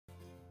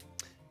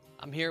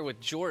I'm here with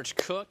George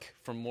Cook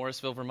from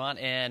Morrisville, Vermont,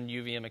 and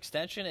UVM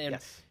Extension, and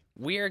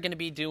we are going to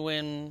be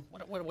doing,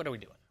 what are we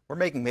doing? We're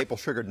making maple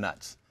sugared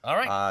nuts. All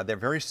right. They're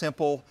very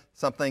simple,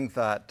 something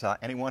that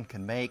anyone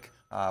can make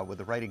with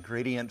the right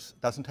ingredients.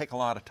 Doesn't take a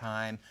lot of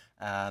time.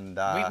 And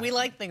we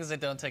like things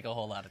that don't take a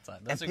whole lot of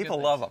time. Those and people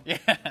love them. Yeah,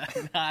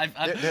 I've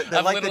like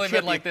literally the chip.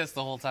 been like this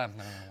the whole time.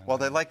 No. Well,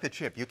 they like the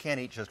chip. You can't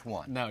eat just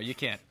one. No, you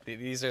can't.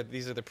 These are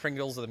the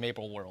Pringles of the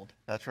maple world.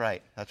 That's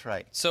right. That's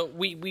right. So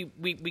we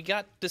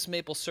got this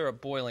maple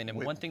syrup boiling,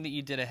 and one thing that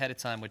you did ahead of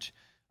time, which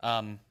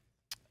I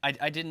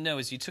didn't know,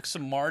 is you took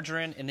some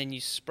margarine and then you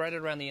spread it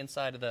around the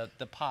inside of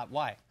the pot.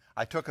 Why?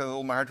 I took a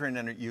little margarine,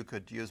 and you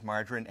could use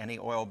margarine, any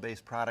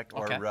oil-based product,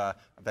 or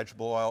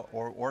vegetable oil,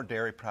 or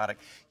dairy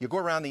product. You go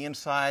around the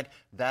inside.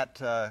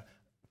 That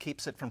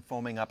keeps it from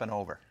foaming up and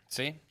over.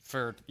 See,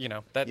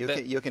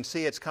 you can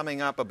see it's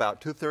coming up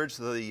about 2/3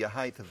 of the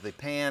height of the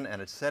pan,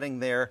 and it's sitting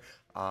there.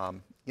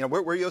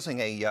 We're using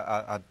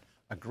a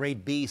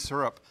grade B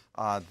syrup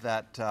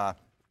that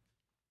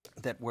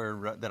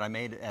I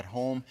made at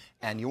home,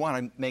 and you want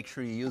to make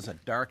sure you use the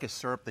darkest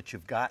syrup that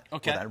you've got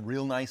with a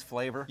real nice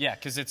flavor. Yeah,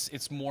 because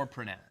it's more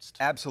pronounced.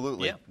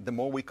 Absolutely. Yeah. The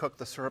more we cook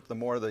the syrup, the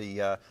more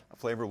the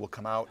flavor will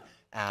come out.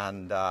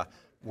 And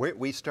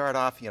we start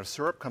off,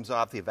 syrup comes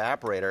off the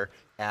evaporator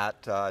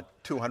at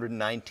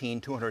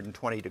 219,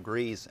 220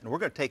 degrees, and we're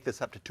going to take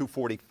this up to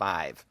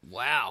 245.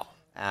 Wow.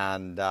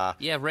 And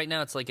yeah, right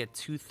now it's like at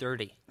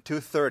 230.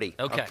 230.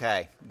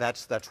 Okay.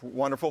 That's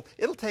wonderful.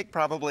 It'll take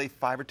probably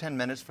 5 or 10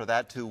 minutes for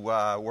that to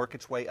work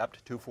its way up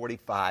to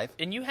 245.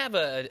 And you have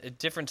a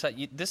different type.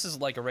 This is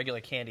like a regular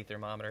candy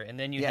thermometer, and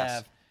then you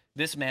have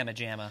this Mamma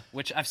Jamma,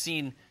 which I've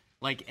seen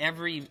like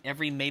every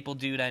maple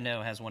dude I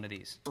know has one of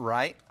these.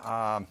 Right.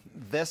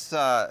 This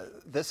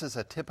is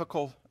a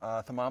typical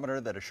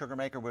thermometer that a sugar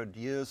maker would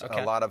use.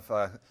 Okay. A lot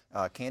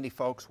of candy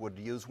folks would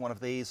use one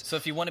of these. So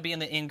if you want to be in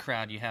the in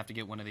crowd, you have to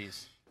get one of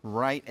these.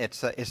 Right.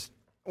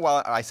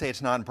 Well, I say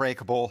it's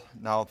non-breakable.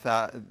 No,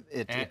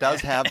 it does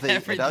have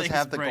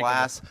the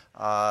glass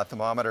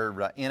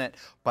thermometer in it.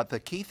 But the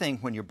key thing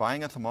when you're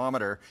buying a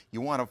thermometer, you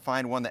want to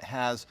find one that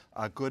has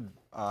a good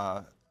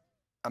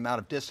amount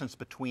of distance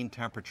between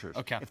temperatures.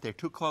 Okay. If they're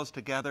too close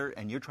together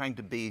and you're trying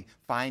to be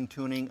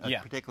fine-tuning a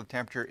particular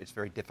temperature, it's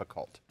very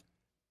difficult.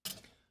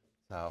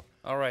 So.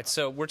 All right,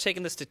 so we're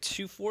taking this to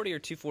 240 or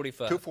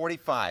 245?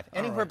 245.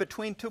 Anywhere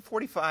between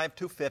 245,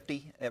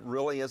 250. It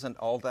really isn't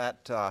all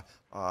that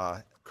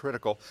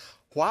critical.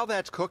 While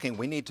that's cooking,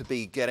 we need to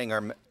be getting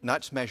our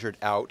nuts measured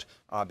out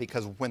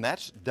because when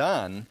that's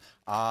done,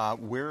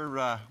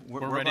 we're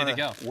ready to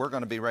go. We're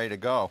going to be ready to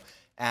go.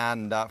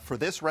 And for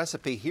this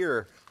recipe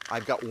here,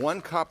 I've got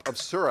 1 cup of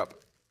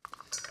syrup,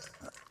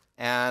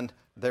 and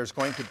there's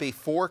going to be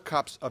 4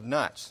 cups of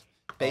nuts.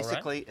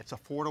 Basically, it's a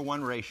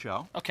 4-to-1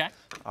 ratio. Okay.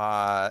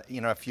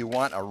 If you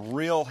want a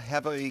real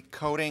heavy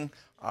coating,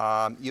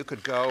 you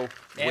could go.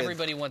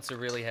 Everybody wants a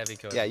really heavy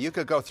coating. Yeah, you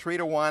could go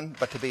 3-to-1,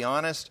 but to be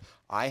honest,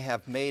 I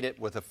have made it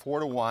with a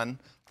 4-to-1.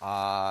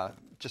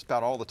 Just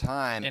about all the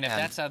time. And if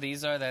that's how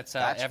these are, that's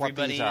how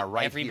everybody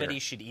here.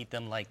 should eat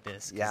them like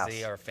this because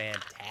they are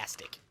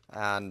fantastic.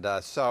 And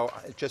so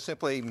just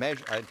simply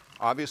measure.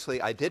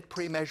 Obviously, I did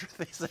pre-measure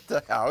these at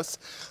the house,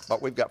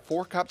 but we've got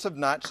 4 cups of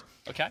nuts.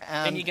 Okay.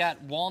 And you got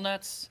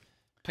walnuts,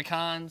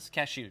 pecans,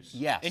 cashews.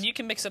 Yes. And you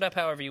can mix it up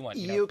however you want.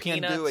 You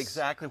can do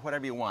exactly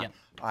whatever you want.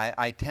 Yeah.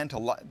 I tend to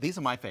like, these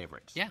are my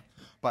favorites. Yeah.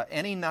 But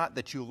any nut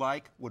that you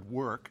like would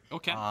work.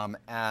 Okay.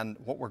 And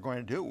what we're going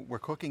to do, we're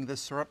cooking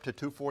this syrup to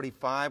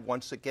 245.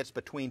 Once it gets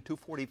between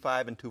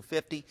 245 and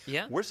 250,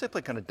 we're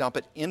simply going to dump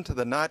it into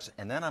the nuts,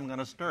 and then I'm going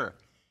to stir.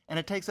 And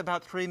it takes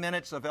about 3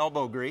 minutes of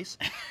elbow grease.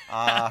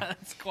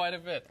 That's quite a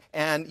bit.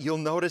 And you'll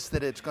notice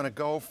that it's going to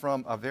go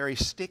from a very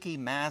sticky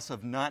mass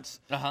of nuts.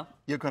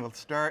 You're going to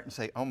start and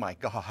say, "Oh my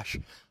gosh!"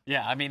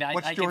 Yeah, I mean,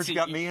 what's George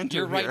got me into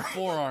your here? right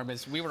forearm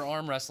is. We were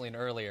arm wrestling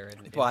earlier,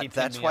 but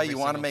that's why you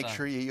want to make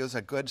sure you use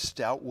a good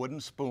stout wooden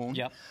spoon.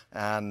 Yep.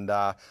 And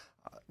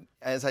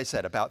as I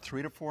said, about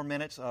 3 to 4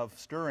 minutes of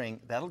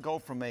stirring. That'll go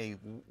from a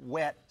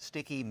wet,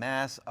 sticky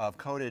mass of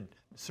coated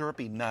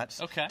syrupy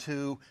nuts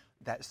to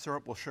that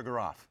syrup will sugar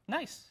off.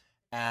 Nice.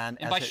 And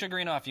by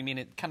sugaring off, you mean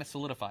it kind of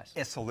solidifies?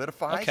 It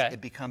solidifies. Okay.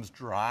 It becomes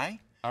dry.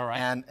 All right.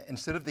 And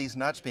instead of these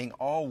nuts being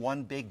all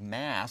one big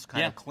mass,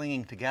 kind of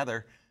clinging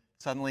together,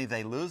 suddenly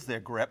they lose their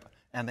grip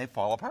and they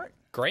fall apart.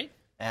 Great.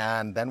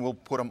 And then we'll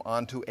put them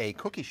onto a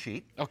cookie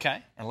sheet.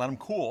 Okay. And let them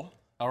cool.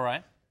 All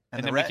right.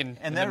 And then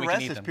the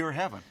rest is pure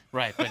heaven.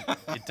 Right, but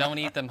you don't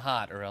eat them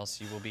hot, or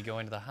else you will be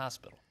going to the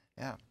hospital.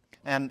 Yeah.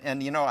 And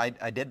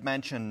I did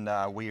mention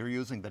we are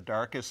using the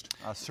darkest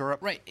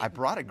syrup. Right. I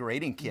brought a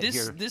grading kit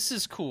here. This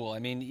is cool. I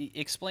mean,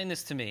 explain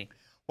this to me.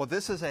 Well,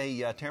 this is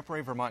a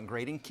temporary Vermont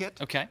grading kit.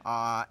 Okay.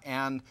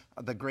 And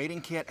the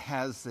grading kit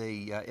has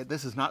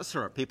this is not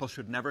syrup. People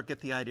should never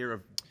get the idea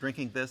of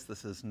drinking this.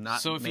 This is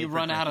not. So if you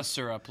run out of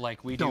syrup,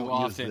 like we do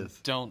often,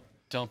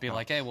 don't be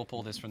like, hey, we'll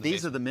pull this from the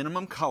These are the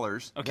minimum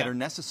colors that are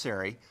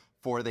necessary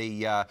for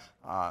the.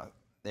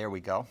 There we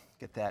go.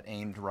 Get that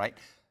aimed right.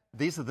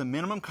 These are the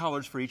minimum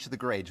colors for each of the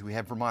grades. We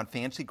have Vermont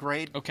Fancy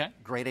Grade,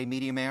 Grade A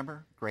Medium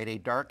Amber, Grade A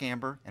Dark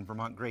Amber, and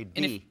Vermont Grade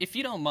B. And if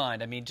you don't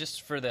mind, I mean,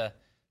 just for the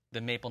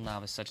maple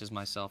novice such as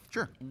myself,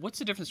 sure. What's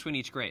the difference between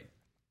each grade?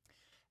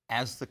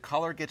 As the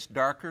color gets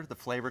darker, the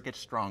flavor gets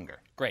stronger.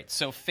 Great.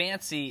 So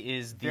fancy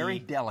is very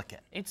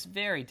delicate. It's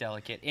very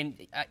delicate, and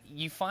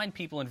you find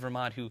people in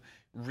Vermont who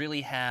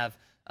really have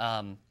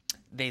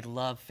they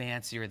love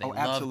fancy or they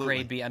love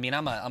grade B. I mean,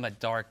 I'm a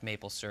dark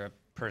maple syrup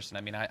person.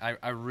 I mean,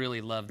 I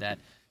really love that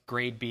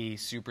grade B,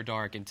 super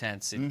dark,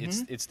 intense.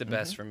 It's the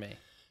best for me.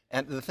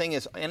 And the thing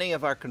is, any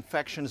of our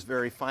confections,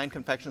 very fine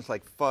confections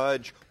like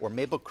fudge or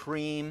maple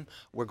cream,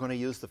 we're going to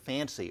use the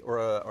fancy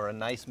or a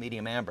nice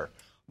medium amber.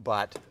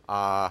 But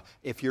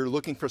if you're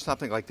looking for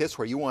something like this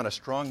where you want a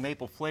strong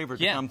maple flavor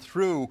to come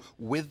through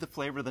with the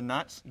flavor of the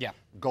nuts,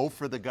 go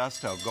for the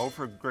Gusto. Go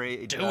for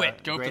grade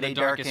Go for the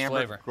darkest amber,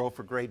 flavor. Go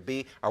for grade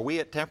B. Are we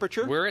at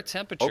temperature? We're at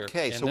temperature.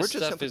 Okay, so we're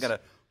just simply going to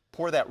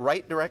pour that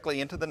right directly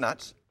into the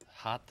nuts.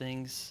 Hot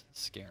things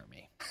scare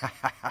me.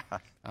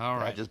 All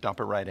right. Just dump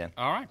it right in.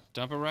 All right,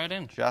 dump it right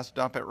in. Just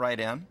dump it right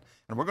in.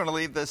 And we're going to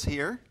leave this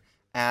here.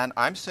 And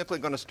I'm simply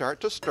going to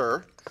start to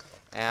stir.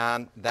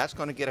 And that's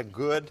going to get a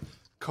good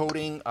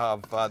coating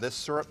of this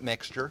syrup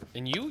mixture.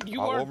 And you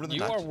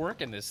are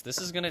working this. This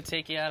is going to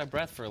take you out of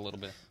breath for a little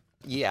bit.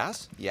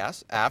 Yes,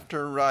 yes.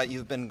 After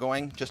you've been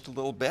going just a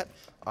little bit,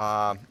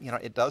 you know,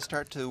 it does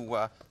start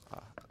to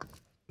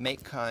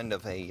make kind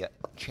of a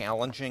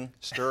challenging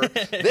stir.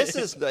 This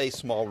is a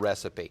small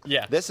recipe.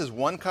 Yeah. This is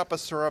 1 cup of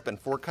syrup and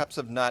 4 cups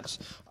of nuts.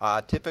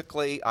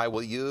 Typically, I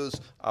will use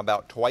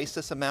about twice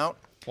this amount.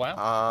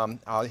 Wow.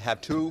 I'll have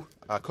 2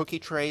 cookie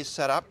trays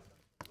set up.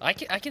 I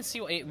can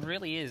see what it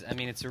really is. I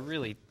mean, it's a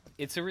really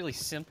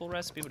simple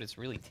recipe, but it's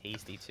really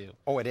tasty too.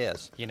 Oh, it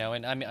is. You know,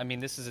 and I mean,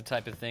 this is a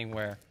type of thing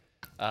where,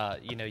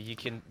 you know, you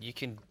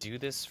can do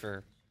this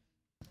for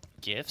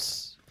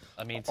gifts.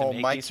 I mean, to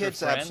make my these kids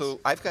for friends.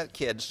 absolutely. I've got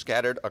kids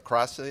scattered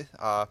across the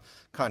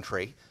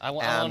country. I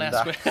won't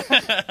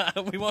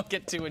ask. We won't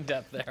get too in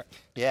depth there.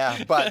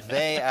 Yeah, but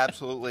they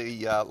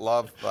absolutely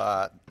love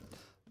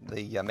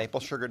the maple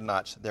sugared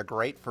nuts. They're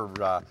great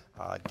for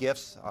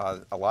gifts.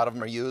 A lot of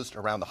them are used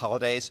around the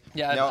holidays.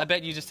 Yeah, now, I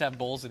bet you just have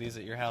bowls of these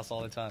at your house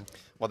all the time.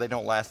 Well, they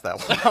don't last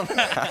that long.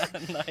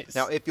 Nice.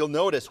 Now, if you'll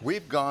notice,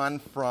 we've gone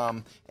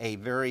from a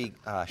very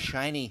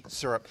shiny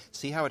syrup.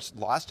 See how it's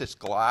lost its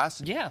gloss?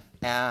 Yeah.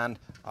 And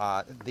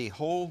the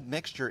whole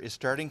mixture is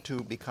starting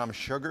to become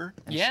sugar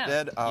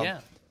instead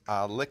of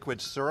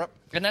liquid syrup.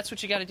 And that's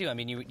what you got to do. I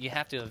mean, you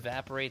have to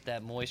evaporate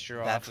that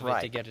moisture off of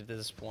it to get it to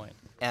this point.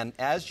 And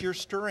as you're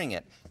stirring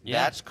it,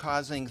 that's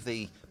causing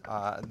the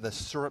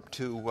syrup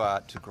to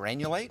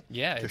granulate,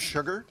 to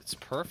sugar. It's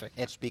perfect.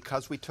 It's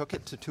because we took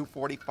it to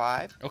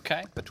 245.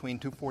 Okay. Between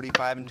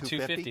 245 and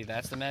 250.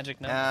 That's the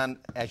magic number. And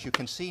as you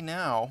can see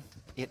now,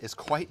 it is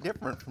quite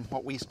different from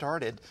what we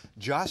started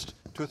just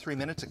 2 or 3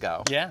 minutes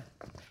ago. Yeah.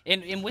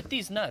 And with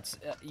these nuts,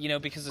 you know,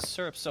 because the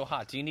syrup's so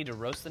hot, do you need to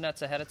roast the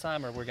nuts ahead of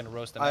time, or we're going to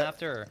roast them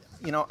after? Or?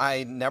 You know,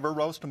 I never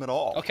roast them at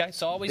all. Okay,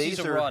 so always use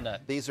a raw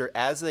nut. These are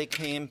as they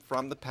came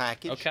from the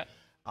package. Okay.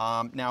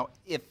 Now,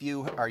 if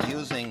you are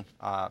using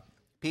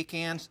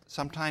pecans,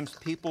 sometimes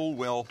people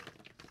will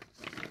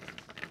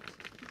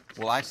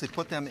actually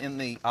put them in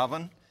the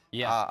oven,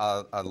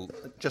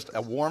 just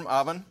a warm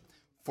oven,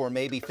 for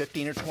maybe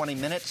 15 or 20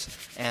 minutes,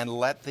 and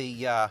let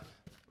the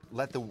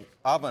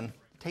oven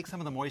take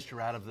some of the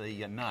moisture out of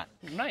the nut.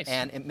 Nice.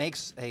 And it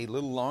makes a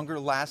little longer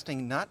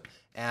lasting nut,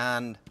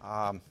 and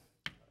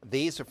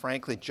these are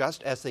frankly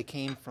just as they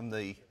came from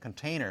the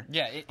container.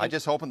 Yeah. I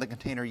just opened the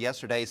container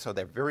yesterday, so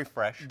they're very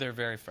fresh. They're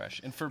very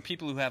fresh. And for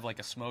people who have like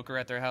a smoker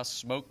at their house,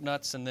 smoked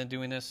nuts and then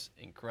doing this,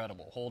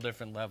 incredible. Whole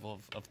different level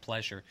of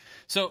pleasure.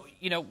 So,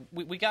 you know,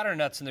 we got our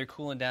nuts and they're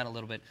cooling down a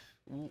little bit.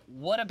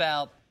 What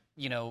about,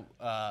 you know,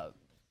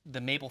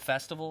 the Maple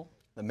Festival?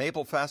 The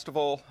Maple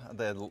Festival,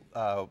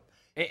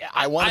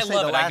 I want to say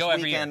the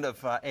last weekend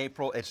of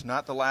April. It's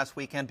not the last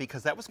weekend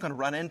because that was going to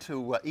run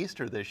into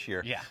Easter this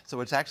year. Yeah.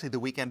 So it's actually the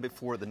weekend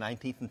before the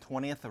 19th and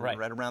 20th,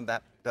 right around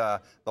that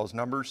those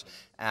numbers.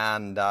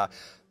 And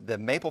the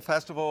Maple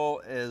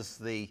Festival is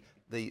the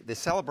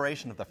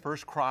celebration of the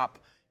first crop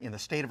in the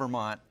state of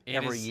Vermont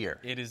every year.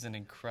 It is an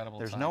incredible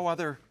There's time. no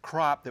other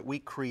crop that we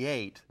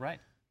create. Right.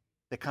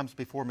 That comes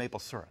before maple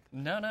syrup.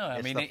 No.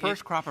 I mean, it's the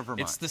first crop of Vermont.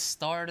 It's the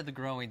start of the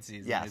growing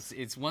season. Yes.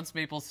 It's once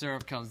maple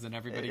syrup comes, then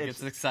everybody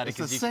gets excited. It's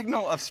a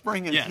signal of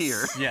spring is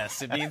here.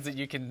 Yes, it means that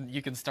you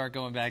can start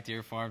going back to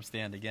your farm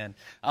stand again.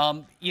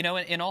 You know,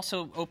 and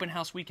also open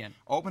house weekend.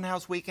 Open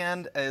house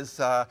weekend is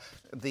the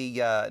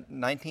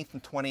 19th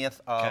and 20th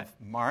of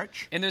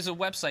March. And there's a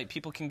website.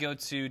 People can go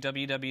to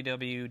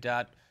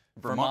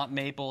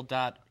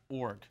www.vermontmaple.org.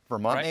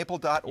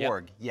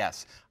 Vermontmaple.org, right?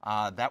 Yes.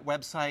 That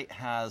website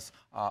has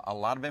a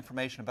lot of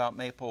information about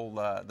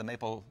the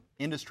maple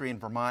industry in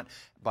Vermont,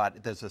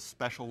 but there's a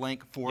special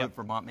link for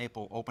Vermont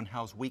Maple Open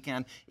House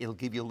Weekend. It'll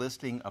give you a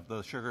listing of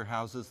the sugar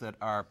houses that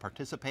are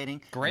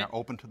participating and are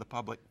open to the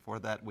public for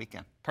that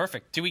weekend.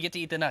 Perfect. Do we get to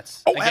eat the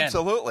nuts? Oh, again?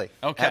 Absolutely.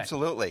 Okay.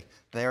 Absolutely.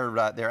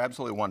 They're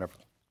absolutely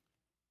wonderful.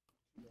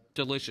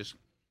 Delicious.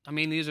 I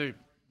mean, these are,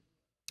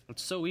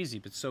 it's so easy,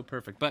 but so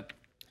perfect. But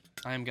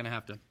I am going to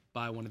have to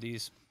buy one of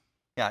these.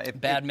 Yeah,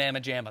 Bad Mama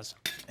Jammas.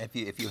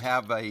 If you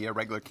have a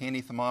regular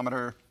candy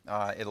thermometer,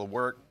 it'll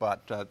work,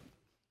 but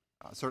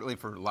certainly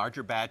for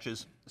larger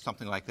batches,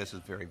 something like this is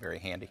very, very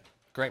handy.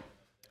 Great.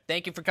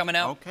 Thank you for coming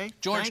out. Okay.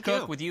 George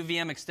Cook with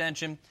UVM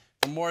Extension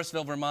from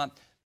Morrisville, Vermont.